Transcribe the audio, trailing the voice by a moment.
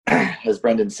As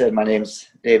Brendan said, my name's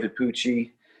David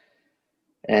Pucci,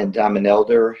 and I'm an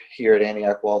elder here at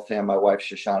Antioch Waltham. My wife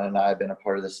Shoshana and I have been a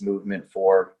part of this movement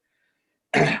for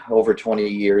over 20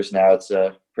 years now. It's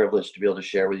a privilege to be able to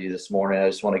share with you this morning. I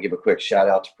just want to give a quick shout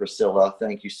out to Priscilla.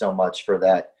 Thank you so much for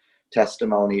that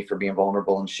testimony, for being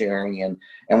vulnerable and sharing. And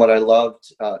what I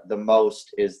loved the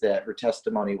most is that her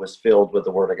testimony was filled with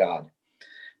the Word of God.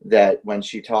 That when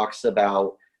she talks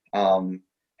about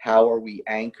how are we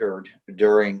anchored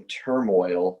during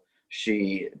turmoil,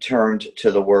 she turned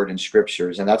to the Word and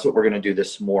Scriptures. And that's what we're going to do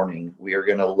this morning. We are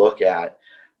going to look at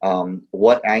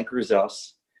what anchors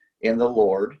us in the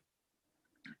Lord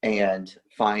and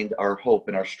find our hope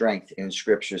and our strength in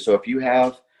Scripture. So if you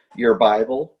have your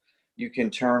Bible, you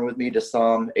can turn with me to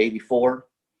Psalm 84.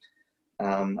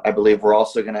 I believe we're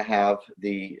also going to have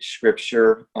the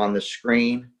Scripture on the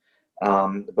screen.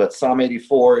 But Psalm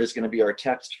 84 is going to be our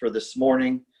text for this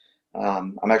morning.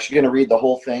 I'm actually going to read the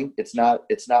whole thing. It's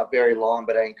not very long,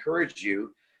 but I encourage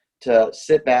you to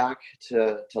sit back,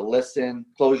 to listen,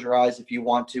 close your eyes if you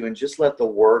want to, and just let the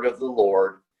word of the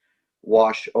Lord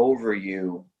wash over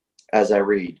you as I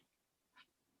read.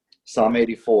 Psalm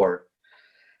 84.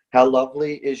 How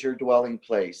lovely is your dwelling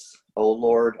place, O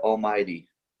Lord Almighty.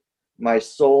 My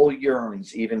soul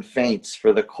yearns, even faints,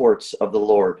 for the courts of the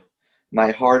Lord.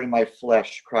 My heart and my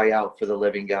flesh cry out for the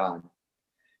living God.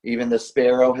 Even the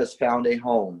sparrow has found a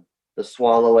home, the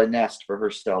swallow a nest for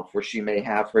herself, where she may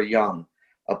have her young,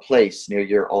 a place near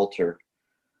your altar.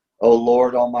 O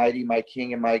Lord Almighty, my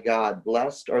King and my God,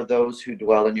 blessed are those who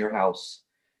dwell in your house.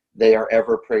 They are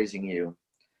ever praising you.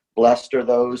 Blessed are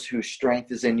those whose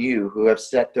strength is in you, who have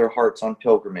set their hearts on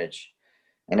pilgrimage.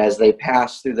 And as they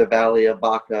pass through the valley of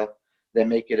Baca, they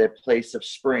make it a place of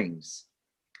springs.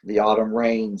 The autumn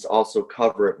rains also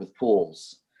cover it with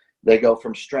pools. They go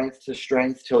from strength to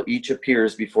strength till each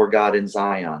appears before God in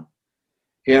Zion.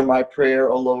 Hear my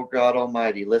prayer, O Lord God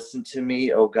Almighty. Listen to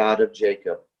me, O God of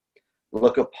Jacob.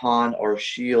 Look upon our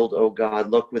shield, O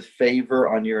God. Look with favor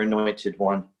on your anointed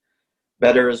one.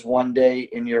 Better is one day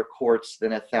in your courts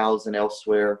than 1,000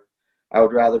 elsewhere. I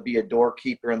would rather be a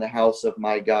doorkeeper in the house of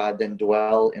my God than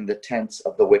dwell in the tents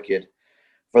of the wicked.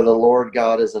 For the Lord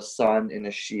God is a sun and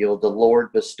a shield. The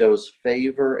Lord bestows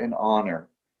favor and honor.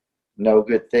 No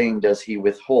good thing does he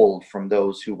withhold from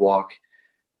those who walk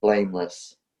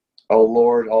blameless. O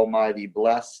Lord Almighty,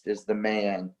 blessed is the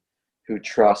man who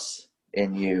trusts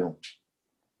in you.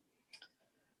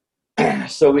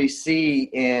 So we see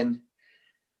in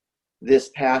this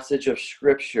passage of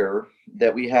Scripture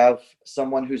that we have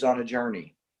someone who's on a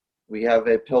journey. We have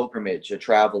a pilgrimage, a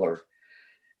traveler.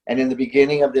 And in the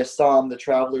beginning of this psalm, the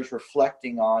traveler's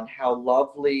reflecting on how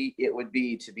lovely it would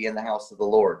be to be in the house of the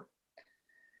Lord.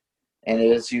 And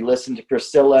as you listen to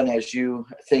Priscilla and as you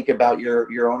think about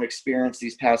your own experience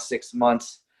these past 6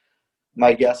 months,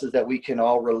 my guess is that we can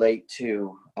all relate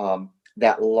to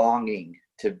that longing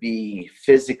to be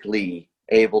physically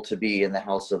able to be in the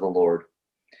house of the Lord.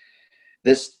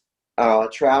 This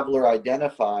traveler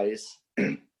identifies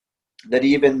that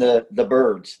even the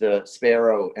birds, the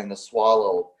sparrow and the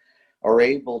swallow, are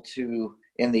able to,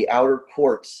 in the outer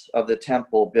courts of the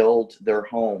temple, build their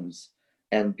homes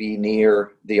and be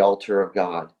near the altar of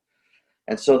God.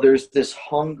 And so there's this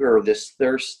hunger, this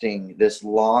thirsting, this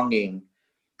longing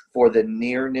for the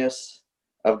nearness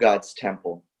of God's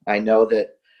temple. I know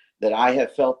that I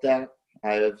have felt that.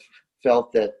 I have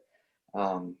felt that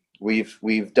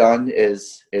we've done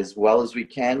as well as we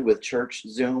can with Church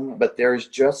Zoom, but there's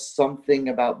just something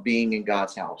about being in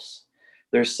God's house.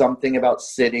 There's something about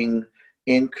sitting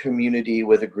in community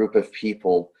with a group of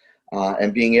people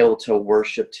and being able to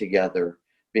worship together,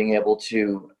 being able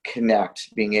to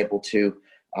connect, being able to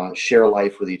share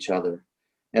life with each other.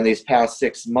 And these past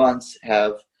 6 months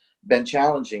have been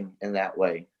challenging in that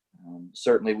way.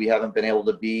 Certainly we haven't been able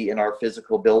to be in our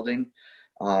physical building.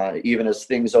 Even as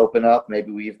things open up,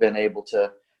 maybe we've been able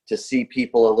to see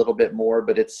people a little bit more,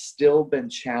 but it's still been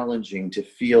challenging to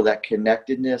feel that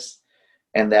connectedness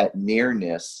and that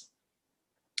nearness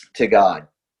to God.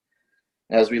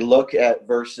 As we look at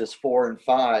verses 4 and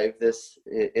 5,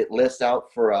 it lists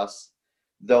out for us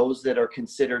those that are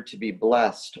considered to be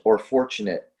blessed or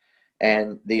fortunate.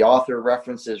 And the author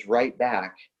references right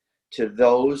back to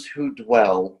those who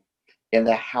dwell in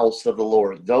the house of the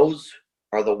Lord. Those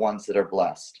are the ones that are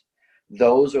blessed.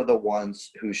 Those are the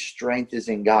ones whose strength is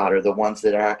in God, are the ones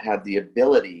that have the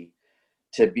ability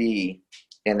to be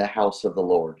in the house of the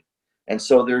Lord. And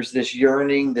so there's this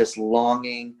yearning, this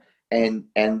longing, and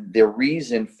the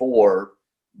reason for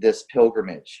this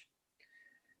pilgrimage.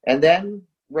 And then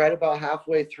right about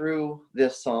halfway through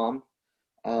this psalm,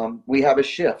 we have a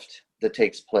shift that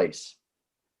takes place.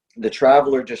 the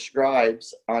traveler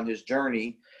describes on his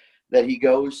journey that he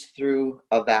goes through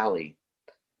a valley.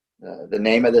 The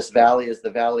name of this valley is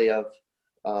the Valley of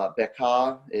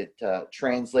Bekaa. It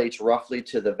translates roughly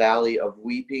to the Valley of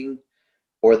Weeping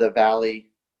or the Valley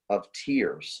of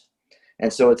Tears.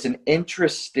 And so it's an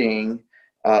interesting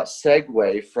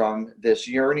segue from this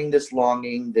yearning, this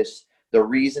longing, the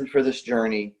reason for this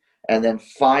journey, and then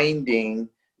finding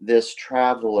this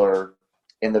traveler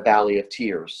in the Valley of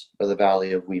Tears or the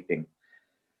Valley of Weeping.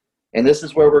 And this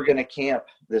is where we're going to camp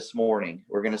this morning.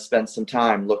 We're going to spend some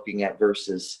time looking at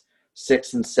verses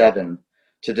 6 and 7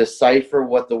 to decipher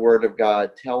what the Word of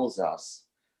God tells us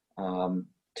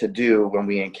to do when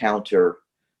we encounter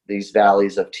these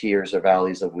valleys of tears or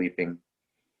valleys of weeping.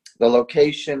 The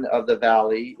location of the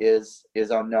valley is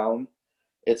unknown.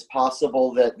 It's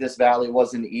possible that this valley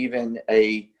wasn't even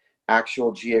an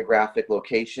actual geographic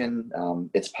location.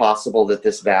 It's possible that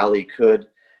this valley could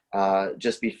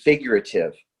just be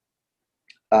figurative.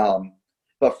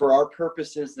 But for our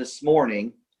purposes this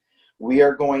morning, we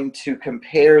are going to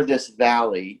compare this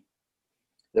valley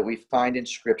that we find in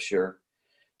Scripture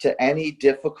to any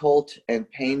difficult and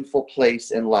painful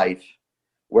place in life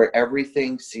where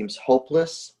everything seems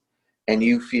hopeless and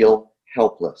you feel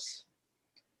helpless.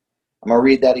 I'm going to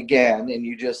read that again, and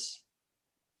you just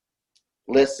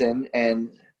listen and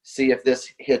see if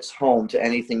this hits home to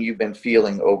anything you've been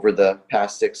feeling over the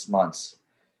past 6 months.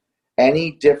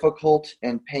 Any difficult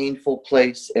and painful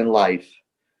place in life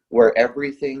where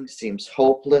everything seems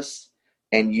hopeless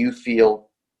and you feel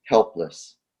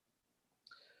helpless.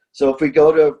 So if we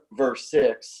go to verse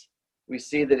 6, we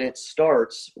see that it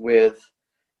starts with,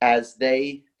 as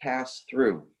they pass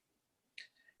through.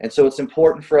 And so it's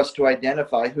important for us to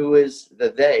identify who is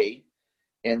the they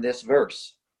in this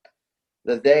verse.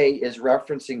 The they is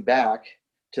referencing back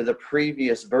to the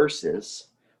previous verses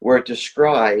where it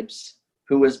describes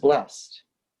who is blessed.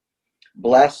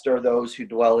 Blessed are those who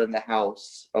dwell in the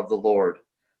house of the Lord.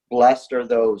 Blessed are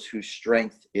those whose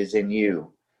strength is in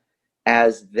you,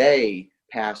 as they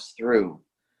pass through.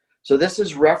 So this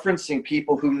is referencing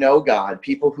people who know God,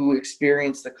 people who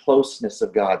experience the closeness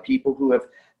of God, people who have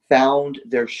found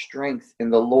their strength in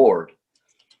the Lord.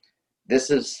 This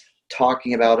is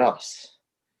talking about us.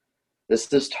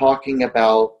 This is talking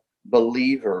about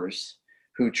believers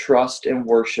who trust and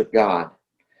worship God.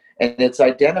 And it's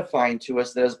identifying to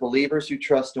us that as believers who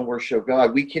trust and worship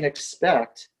God, we can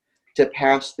expect to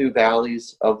pass through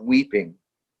valleys of weeping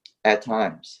at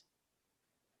times.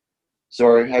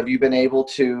 So have you been able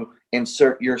to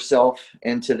insert yourself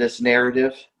into this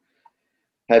narrative?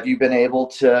 Have you been able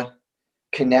to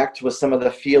connect with some of the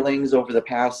feelings over the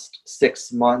past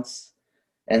 6 months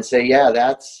and say, yeah,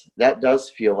 that does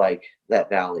feel like that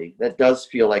valley. That does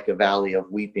feel like a valley of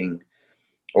weeping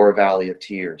or a valley of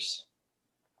tears.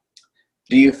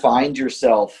 Do you find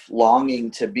yourself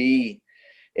longing to be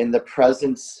in the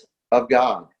presence of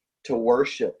God, to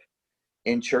worship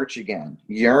in church again,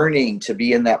 yearning to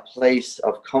be in that place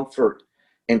of comfort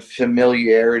and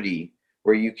familiarity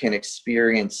where you can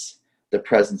experience the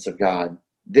presence of God?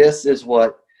 This is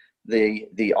what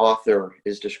the author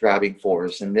is describing for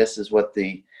us, and this is what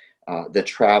the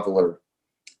traveler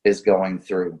is going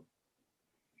through.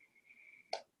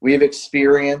 We've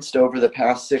experienced over the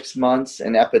past 6 months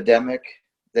an epidemic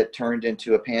that turned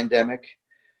into a pandemic.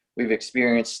 We've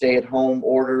experienced stay-at-home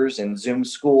orders and Zoom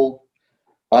school,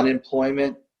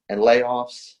 unemployment and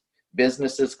layoffs,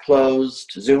 businesses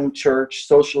closed, Zoom church,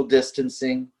 social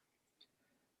distancing.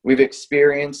 We've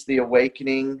experienced the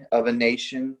awakening of a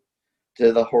nation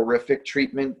to the horrific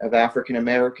treatment of African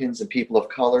Americans and people of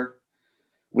color.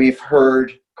 We've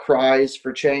heard cries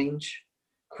for change,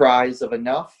 cries of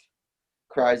enough,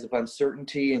 cries of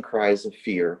uncertainty, and cries of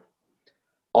fear.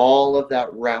 All of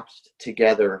that wrapped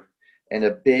together in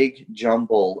a big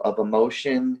jumble of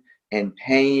emotion and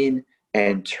pain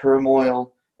and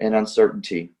turmoil and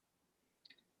uncertainty.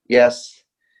 Yes,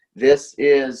 this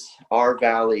is our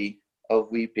valley of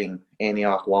weeping,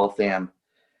 Antioch Waltham,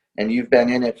 and you've been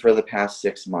in it for the past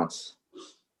 6 months.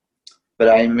 But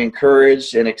I am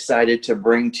encouraged and excited to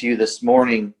bring to you this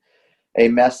morning a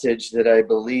message that I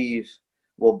believe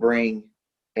will bring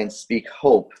and speak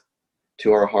hope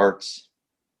to our hearts.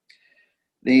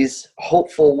 These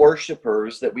hopeful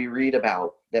worshipers that we read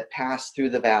about that pass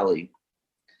through the valley,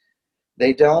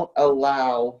 they don't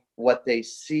allow what they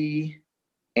see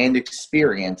and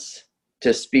experience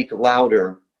to speak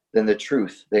louder than the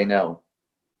truth they know.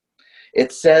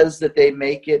 It says that they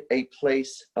make it a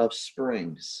place of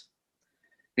springs.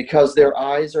 Because their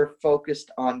eyes are focused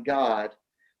on God,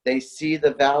 they see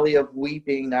the valley of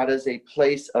weeping not as a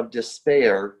place of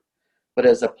despair, but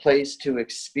as a place to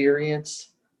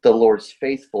experience the Lord's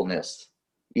faithfulness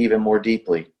even more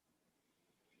deeply.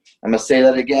 I'm going to say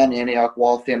that again, Antioch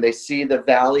Waltham. They see the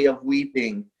valley of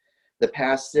weeping the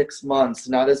past 6 months,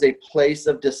 not as a place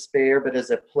of despair, but as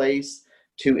a place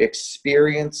to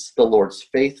experience the Lord's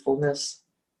faithfulness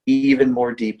even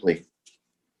more deeply.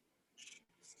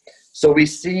 So we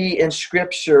see in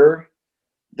Scripture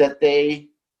that they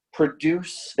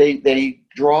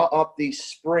draw up these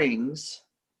springs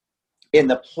in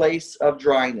the place of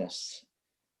dryness,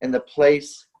 in the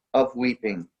place of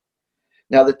weeping.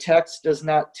 Now, the text does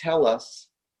not tell us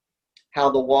how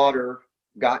the water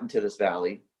got into this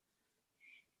valley.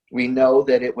 We know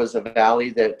that it was a valley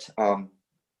that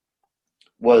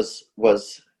was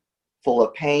full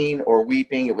of pain or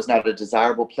weeping. It was not a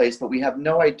desirable place, but we have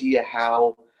no idea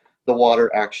how the water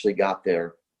actually got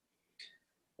there.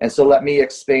 And so let me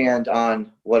expand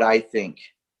on what I think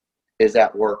is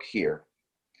at work here.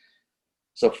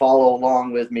 So follow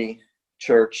along with me,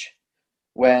 church.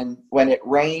 When it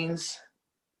rains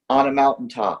on a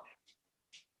mountaintop,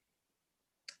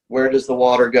 where does the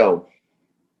water go?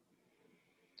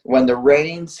 When the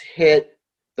rains hit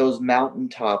those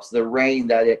mountaintops, the rain,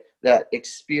 that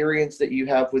experience that you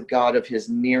have with God of his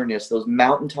nearness, those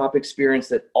mountaintop experience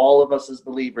that all of us as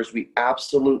believers, we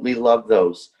absolutely love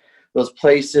those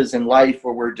places in life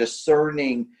where we're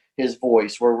discerning his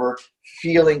voice, where we're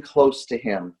feeling close to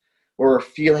him, where we're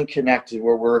feeling connected,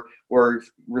 where we're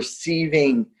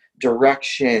receiving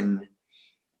direction.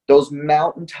 Those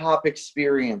mountaintop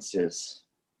experiences,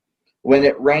 when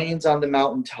it rains on the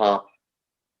mountaintop,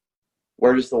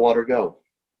 where does the water go?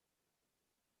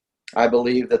 I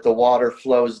believe that the water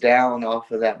flows down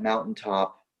off of that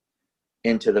mountaintop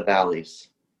into the valleys.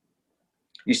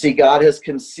 You see, God has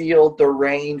concealed the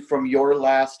rain from your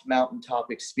last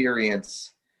mountaintop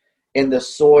experience in the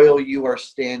soil you are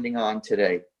standing on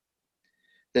today.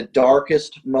 The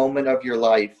darkest moment of your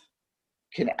life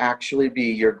can actually be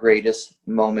your greatest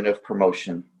moment of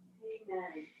promotion.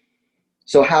 Amen.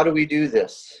 So how do we do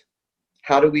this?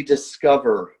 How do we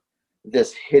discover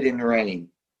this hidden rain?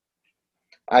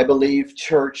 I believe,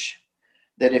 church,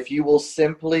 that if you will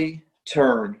simply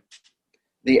turn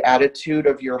the attitude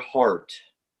of your heart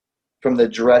from the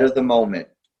dread of the moment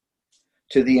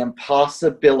to the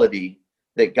impossibility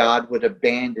that God would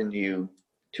abandon you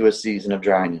to a season of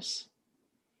dryness.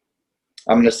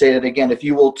 I'm going to say it again. If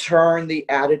you will turn the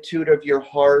attitude of your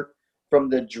heart from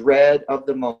the dread of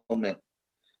the moment,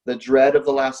 the dread of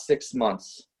the last 6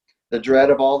 months, the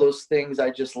dread of all those things I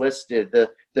just listed,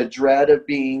 the dread of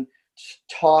being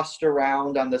tossed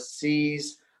around on the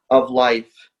seas of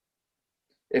life,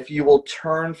 if you will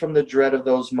turn from the dread of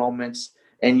those moments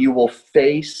and you will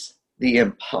face the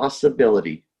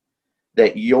impossibility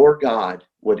that your God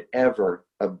would ever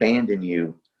abandon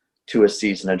you to a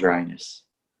season of dryness.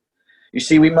 You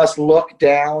see, we must look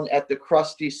down at the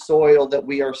crusty soil that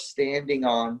we are standing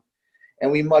on,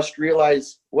 and we must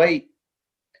realize, wait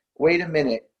a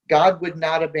minute. God would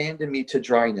not abandon me to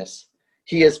dryness.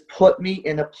 He has put me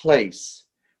in a place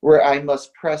where I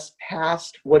must press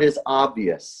past what is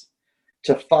obvious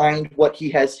to find what he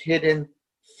has hidden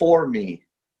for me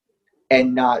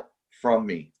and not from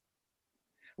me.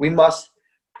 We must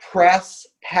press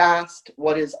past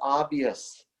what is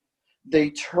obvious.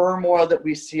 The turmoil that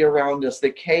we see around us,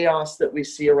 the chaos that we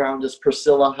see around us.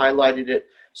 Priscilla highlighted it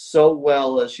so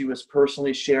well as she was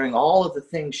personally sharing all of the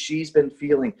things she's been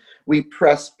feeling. We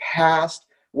press past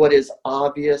what is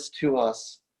obvious to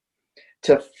us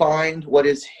to find what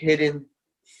is hidden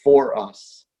for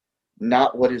us,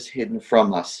 not what is hidden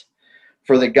from us.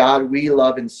 For the God we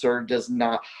love and serve does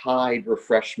not hide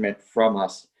refreshment from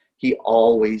us. He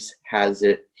always has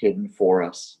it hidden for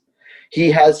us.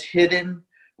 He has hidden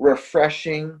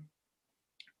refreshing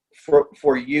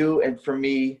for you and for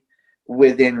me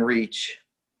within reach.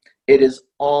 It is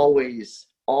always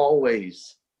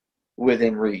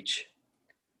within reach.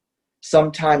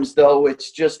 Sometimes, though,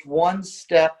 it's just one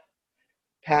step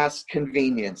past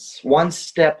convenience, one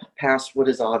step past what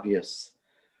is obvious,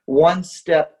 one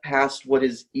step past what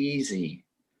is easy.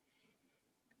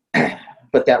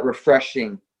 But that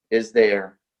refreshing is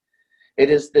there. It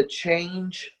is the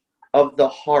change of the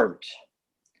heart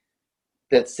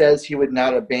that says he would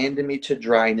not abandon me to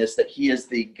dryness, that he is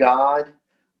the God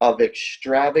of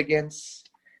extravagance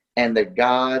and the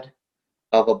God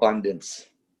of abundance.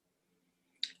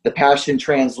 The Passion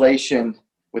Translation,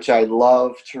 which I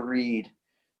love to read,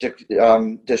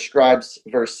 describes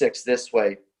verse 6 this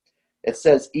way. It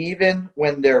says, even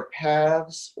when their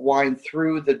paths wind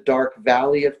through the dark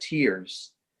valley of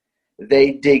tears,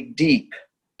 they dig deep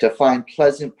to find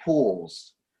pleasant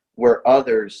pools where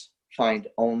others find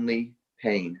only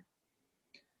pain.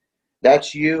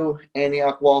 That's you,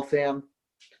 Antioch Wall fam.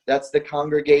 That's the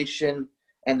congregation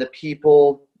and the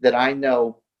people that I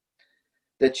know.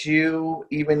 That you,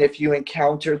 even if you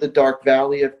encounter the dark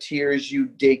valley of tears, you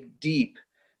dig deep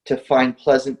to find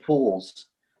pleasant pools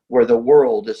where the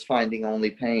world is finding only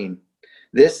pain.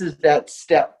 This is that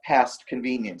step past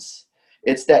convenience.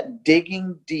 It's that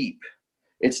digging deep.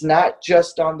 It's not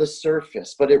just on the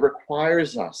surface, but it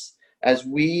requires us, as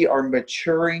we are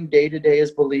maturing day to day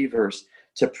as believers,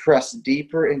 to press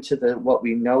deeper into what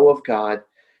we know of God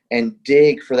and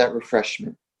dig for that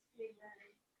refreshment.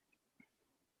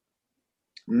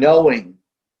 Knowing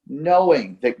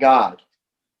that God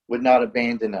would not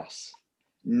abandon us,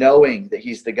 knowing that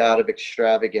he's the God of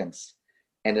extravagance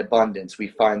and abundance, we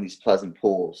find these pleasant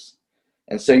pools.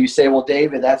 And so you say, well,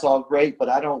 David, that's all great, but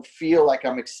I don't feel like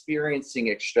I'm experiencing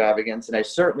extravagance, and I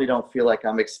certainly don't feel like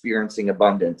I'm experiencing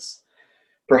abundance.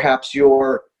 Perhaps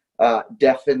your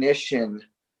definition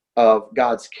of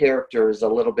God's character is a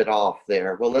little bit off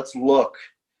there. Well, let's look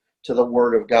to the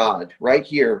Word of God right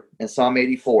here in Psalm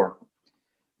 84.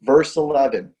 Verse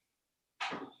 11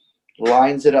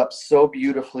 lines it up so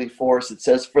beautifully for us. It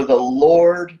says, "For the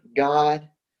Lord God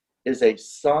is a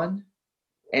sun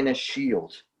and a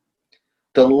shield.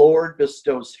 The Lord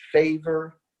bestows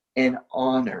favor and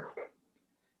honor.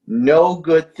 No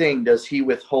good thing does he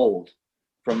withhold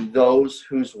from those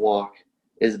whose walk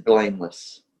is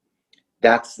blameless."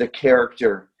 That's the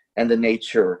character and the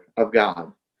nature of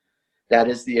God. That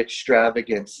is the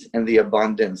extravagance and the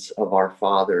abundance of our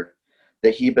Father,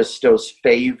 that he bestows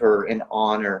favor and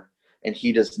honor, and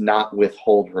he does not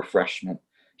withhold refreshment.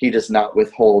 He does not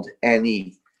withhold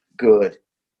any good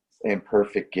and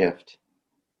perfect gift.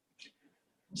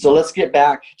 So let's get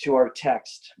back to our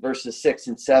text, verses 6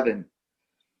 and 7.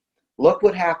 Look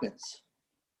what happens.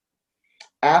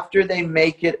 After they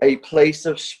make it a place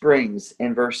of springs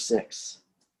in verse 6,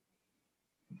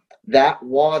 that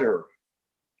water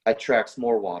attracts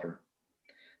more water.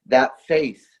 That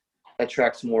faith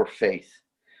attracts more faith.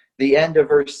 The end of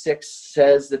verse 6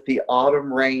 says that the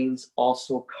autumn rains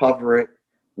also cover it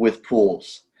with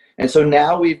pools. And so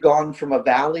now we've gone from a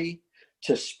valley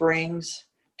to springs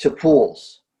to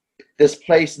pools. This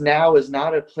place now is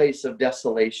not a place of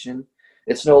desolation.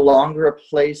 It's no longer a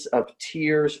place of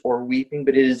tears or weeping,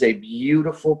 but it is a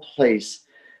beautiful place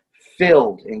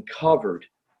filled and covered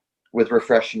with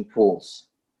refreshing pools.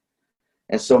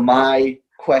 And so my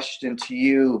question to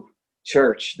you,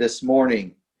 church, this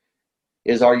morning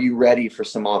is, are you ready for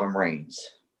some autumn rains?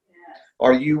 Yes.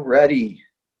 Are you ready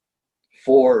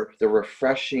for the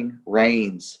refreshing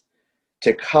rains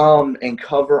to come and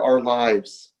cover our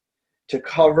lives, to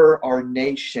cover our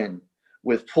nation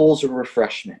with pools of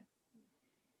refreshment?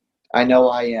 I know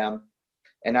I am.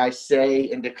 And I say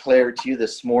and declare to you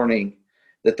this morning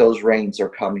that those rains are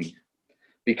coming,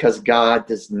 because God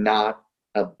does not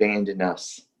abandon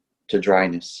us to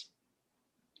dryness.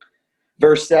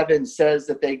 Verse 7 says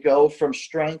that they go from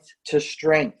strength to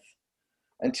strength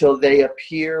until they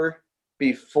appear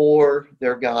before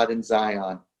their God in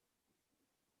Zion.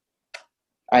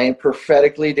 I am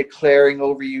prophetically declaring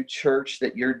over you, church,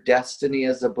 that your destiny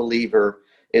as a believer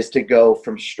is to go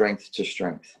from strength to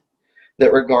strength.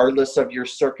 That regardless of your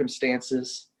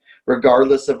circumstances,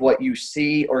 regardless of what you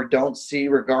see or don't see,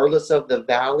 regardless of the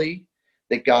valley,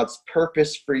 that God's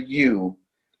purpose for you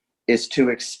is to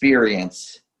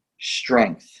experience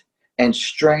strength, and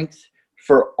strength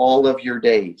for all of your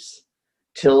days,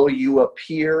 till you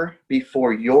appear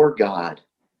before your God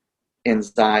in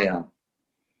Zion.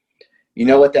 You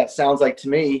know what that sounds like to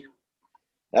me?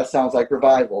 That sounds like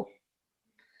revival.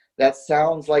 That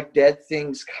sounds like dead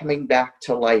things coming back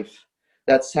to life.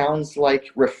 That sounds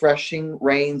like refreshing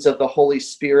rains of the Holy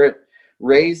Spirit,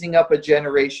 raising up a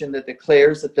generation that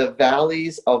declares that the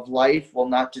valleys of life will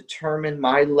not determine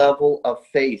my level of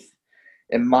faith.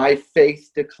 And my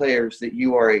faith declares that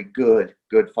you are a good,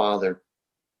 good Father.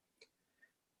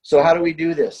 So how do we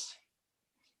do this?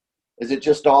 Is it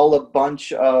just all a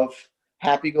bunch of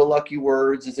happy-go-lucky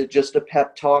words? Is it just a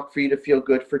pep talk for you to feel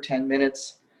good for 10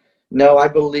 minutes? No, I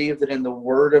believe that in the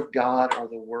Word of God are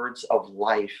the words of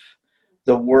life,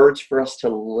 the words for us to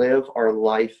live our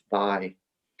life by,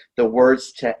 the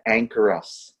words to anchor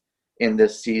us in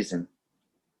this season.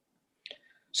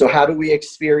 So how do we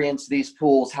experience these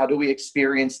pools? How do we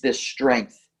experience this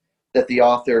strength that the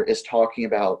author is talking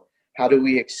about? How do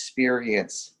we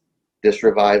experience this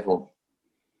revival?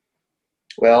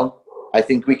 Well, I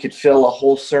think we could fill a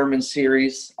whole sermon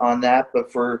series on that,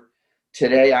 but for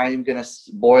today, I am going to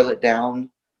boil it down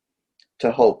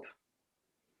to hope.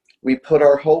 We put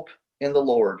our hope in the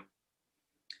Lord.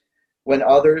 When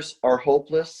others are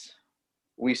hopeless,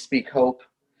 we speak hope.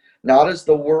 not as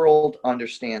the world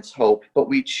understands hope, but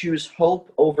we choose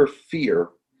hope over fear.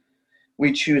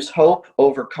 We choose hope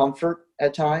over comfort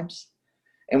at times,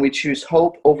 and we choose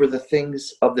hope over the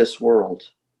things of this world.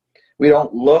 We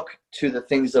don't look to the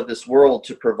things of this world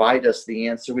to provide us the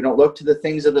answer. We don't look to the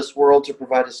things of this world to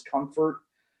provide us comfort,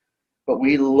 but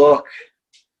we look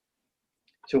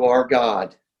to our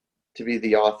God to be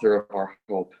the author of our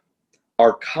hope.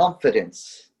 Our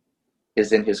confidence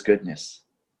is in his goodness.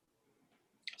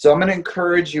 So I'm going to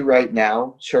encourage you right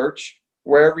now, church,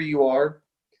 wherever you are,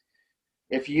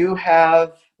 if you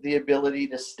have the ability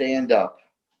to stand up,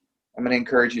 I'm going to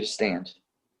encourage you to stand.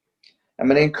 I'm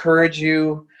going to encourage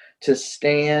you to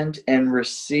stand and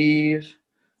receive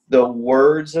the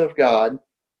words of God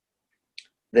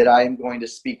that I am going to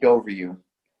speak over you.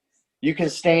 You can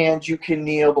stand, you can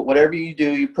kneel, but whatever you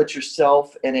do, you put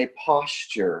yourself in a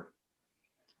posture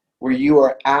where you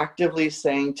are actively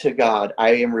saying to God,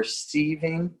 I am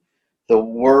receiving the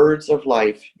words of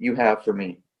life you have for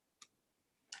me.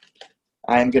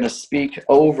 I am going to speak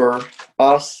over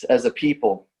us as a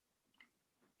people.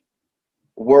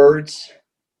 Words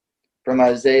from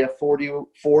Isaiah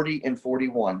 40 and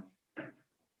 41.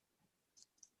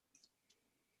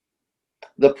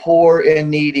 The poor and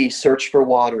needy search for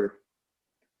water,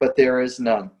 but there is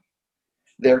none.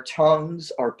 Their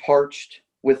tongues are parched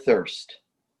with thirst.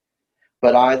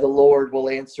 But I, the Lord, will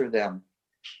answer them.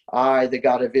 I, the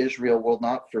God of Israel, will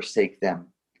not forsake them.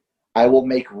 I will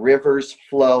make rivers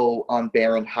flow on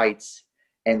barren heights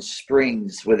and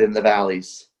springs within the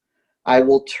valleys. I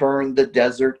will turn the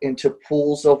desert into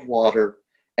pools of water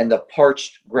and the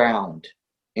parched ground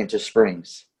into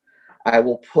springs. I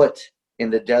will put in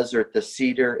the desert the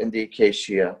cedar and the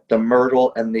acacia, the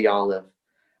myrtle and the olive.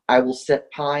 I will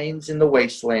set pines in the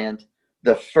wasteland,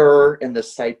 the fir and the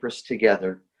cypress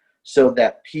together, so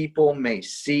that people may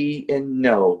see and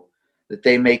know, that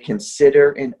they may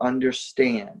consider and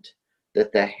understand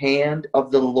that the hand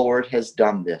of the Lord has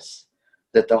done this,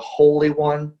 that the Holy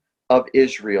One of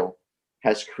Israel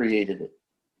has created it.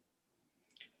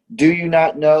 Do you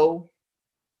not know,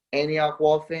 Antioch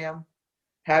Waltham?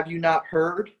 Have you not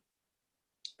heard?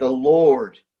 The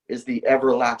Lord is the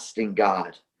everlasting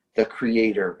God, the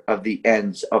creator of the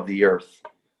ends of the earth.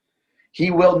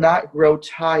 He will not grow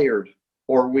tired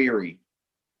or weary,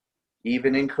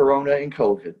 even in Corona and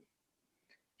COVID.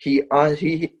 He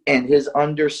and his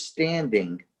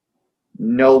understanding,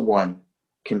 no one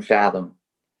can fathom.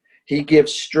 He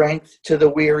gives strength to the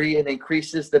weary and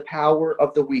increases the power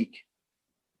of the weak.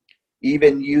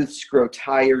 Even youths grow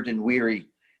tired and weary,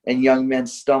 and young men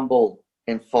stumble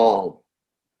and fall.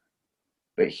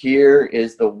 But here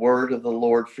is the word of the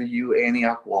Lord for you,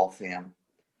 Antioch Waltham.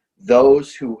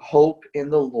 Those who hope in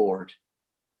the Lord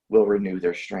will renew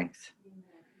their strength.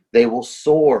 They will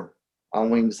soar on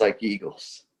wings like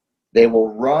eagles. They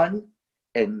will run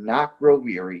and not grow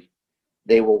weary.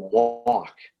 They will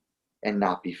walk and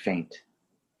not be faint.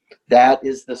 That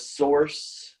is the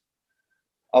source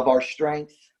of our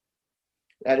strength.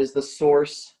 That is the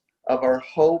source of our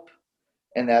hope.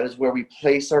 And that is where we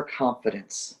place our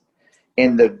confidence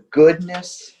in the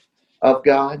goodness of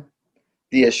God,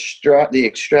 the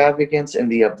extravagance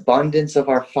and the abundance of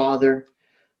our Father,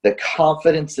 the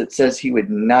confidence that says he would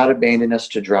not abandon us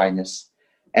to dryness,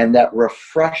 and that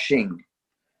refreshment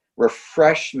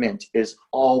is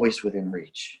always within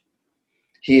reach.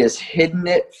 He has hidden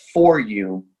it for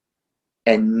you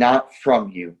and not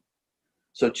from you.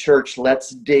 So church, let's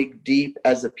dig deep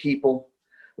as a people.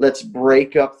 Let's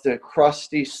break up the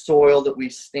crusty soil that we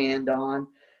stand on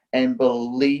and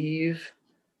believe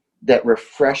that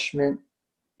refreshment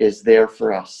is there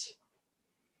for us.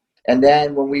 And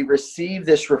then when we receive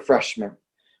this refreshment,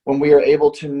 when we are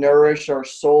able to nourish our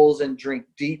souls and drink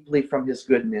deeply from his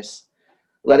goodness,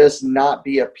 let us not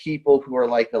be a people who are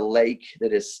like a lake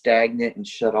that is stagnant and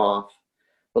shut off,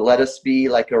 but let us be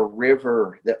like a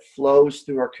river that flows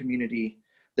through our community,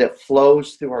 that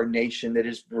flows through our nation, that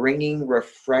is bringing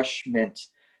refreshment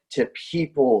to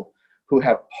people who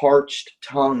have parched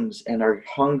tongues and are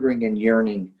hungering and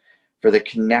yearning for the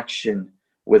connection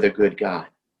with a good God.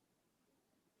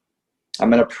 I'm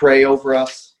going to pray over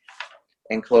us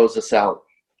and close us out.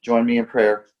 Join me in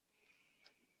prayer.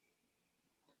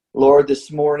 Lord,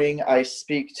 this morning I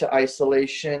speak to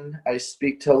isolation, I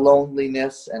speak to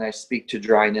loneliness, and I speak to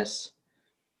dryness.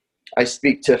 I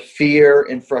speak to fear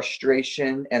and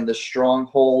frustration and the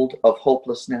stronghold of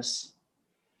hopelessness.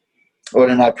 Lord,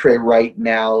 and I pray right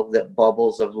now that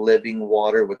bubbles of living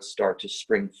water would start to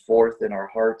spring forth in our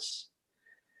hearts.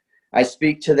 I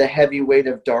speak to the heavy weight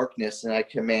of darkness and I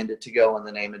command it to go in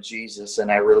the name of Jesus,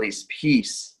 and I release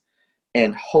peace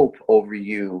and hope over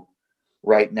you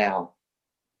right now.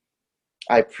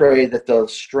 I pray that the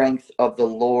strength of the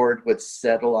Lord would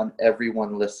settle on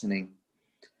everyone listening.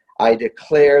 I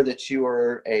declare that you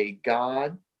are a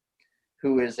God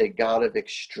who is a God of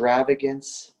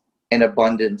extravagance and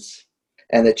abundance,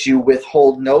 and that you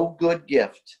withhold no good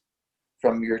gift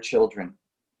from your children.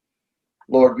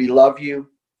 Lord, we love you.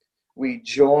 We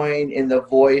join in the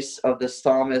voice of the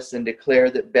psalmist and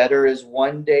declare that better is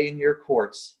one day in your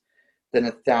courts than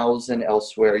 1,000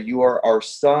 elsewhere. You are our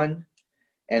sun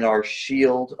and our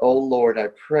shield. Oh Lord, I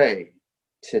pray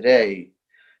today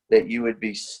that you would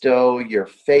bestow your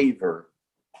favor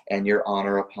and your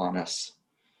honor upon us.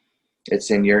 It's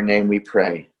in your name we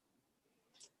pray.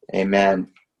 Amen.